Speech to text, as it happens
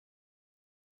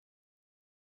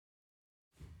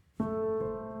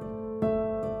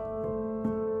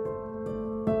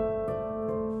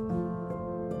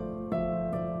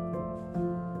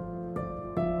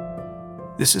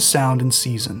This is Sound in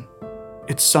Season.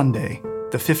 It's Sunday,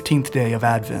 the 15th day of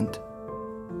Advent.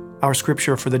 Our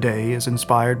scripture for the day is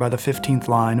inspired by the 15th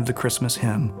line of the Christmas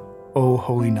hymn, O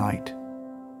Holy Night.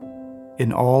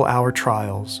 In all our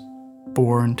trials,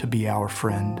 born to be our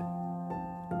friend.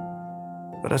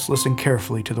 Let us listen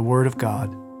carefully to the Word of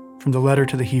God from the letter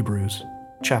to the Hebrews,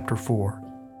 chapter 4.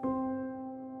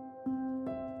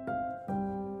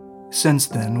 Since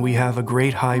then we have a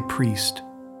great high priest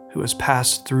who has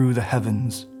passed through the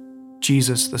heavens,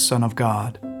 Jesus the Son of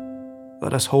God.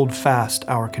 Let us hold fast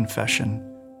our confession,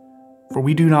 for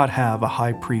we do not have a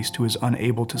high priest who is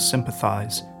unable to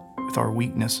sympathize with our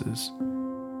weaknesses,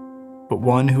 but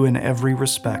one who in every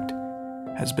respect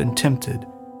has been tempted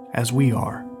as we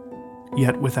are,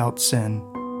 yet without sin.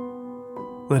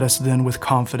 Let us then with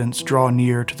confidence draw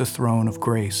near to the throne of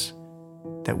grace,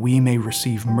 that we may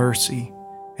receive mercy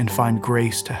and find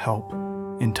grace to help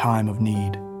in time of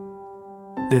need.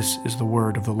 This is the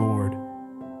word of the Lord.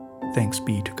 Thanks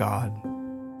be to God.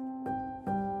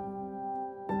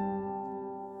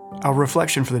 Our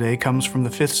reflection for the day comes from the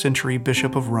 5th century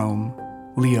Bishop of Rome,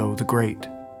 Leo the Great.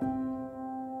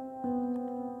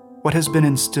 What has been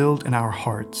instilled in our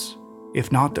hearts,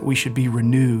 if not that we should be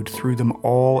renewed through them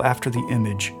all after the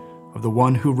image of the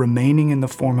one who, remaining in the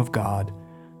form of God,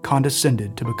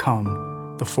 condescended to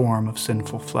become the form of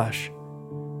sinful flesh.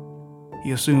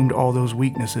 He assumed all those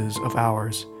weaknesses of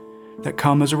ours that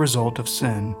come as a result of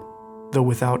sin, though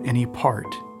without any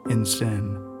part in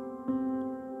sin.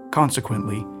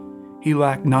 Consequently, he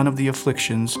lacked none of the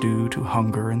afflictions due to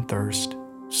hunger and thirst,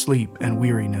 sleep and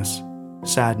weariness,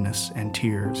 sadness and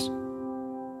tears.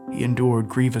 He endured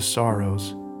grievous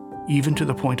sorrows, even to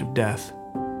the point of death.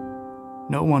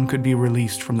 No one could be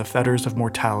released from the fetters of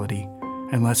mortality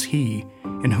unless he,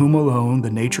 in whom alone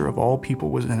the nature of all people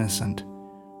was innocent,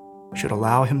 should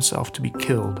allow himself to be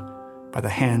killed by the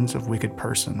hands of wicked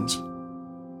persons.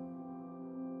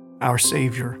 Our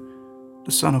Savior,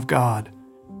 the Son of God,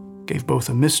 gave both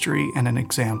a mystery and an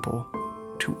example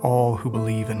to all who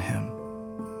believe in him.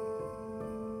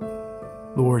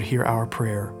 Lord, hear our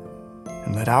prayer,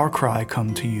 and let our cry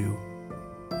come to you.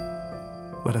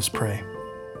 Let us pray.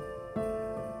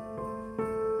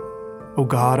 O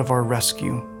God of our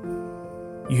rescue,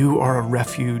 you are a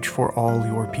refuge for all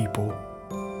your people.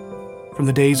 From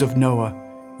the days of Noah,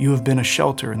 you have been a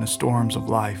shelter in the storms of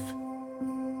life.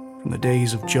 From the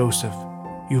days of Joseph,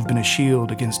 you have been a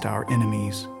shield against our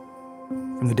enemies.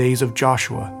 From the days of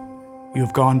Joshua, you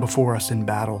have gone before us in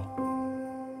battle.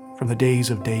 From the days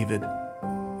of David,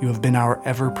 you have been our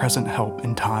ever-present help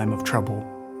in time of trouble.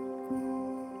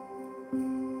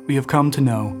 We have come to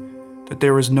know that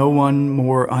there is no one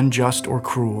more unjust or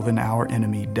cruel than our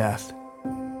enemy, death.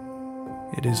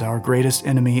 It is our greatest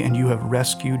enemy, and you have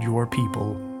rescued your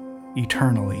people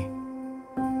eternally.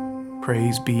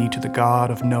 Praise be to the God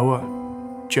of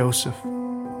Noah, Joseph,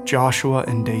 Joshua,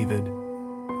 and David,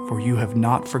 for you have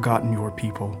not forgotten your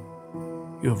people.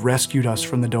 You have rescued us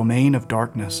from the domain of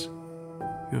darkness.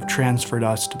 You have transferred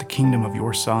us to the kingdom of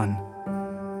your Son.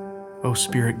 O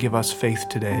Spirit, give us faith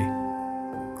today.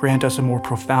 Grant us a more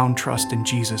profound trust in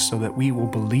Jesus so that we will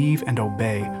believe and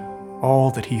obey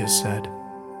all that he has said.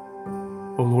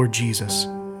 O Lord Jesus,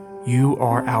 you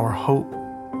are our hope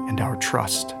and our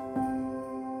trust.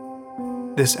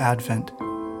 This Advent,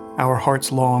 our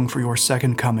hearts long for your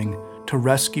second coming to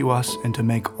rescue us and to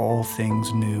make all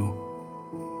things new.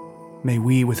 May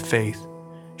we, with faith,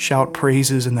 shout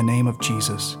praises in the name of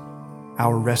Jesus,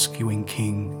 our rescuing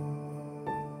King.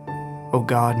 O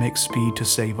God, make speed to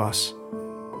save us.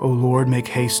 O Lord, make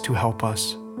haste to help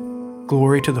us.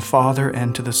 Glory to the Father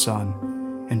and to the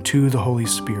Son and to the Holy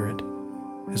Spirit,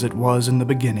 as it was in the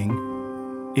beginning,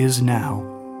 is now,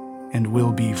 and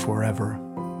will be forever.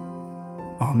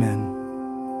 Amen.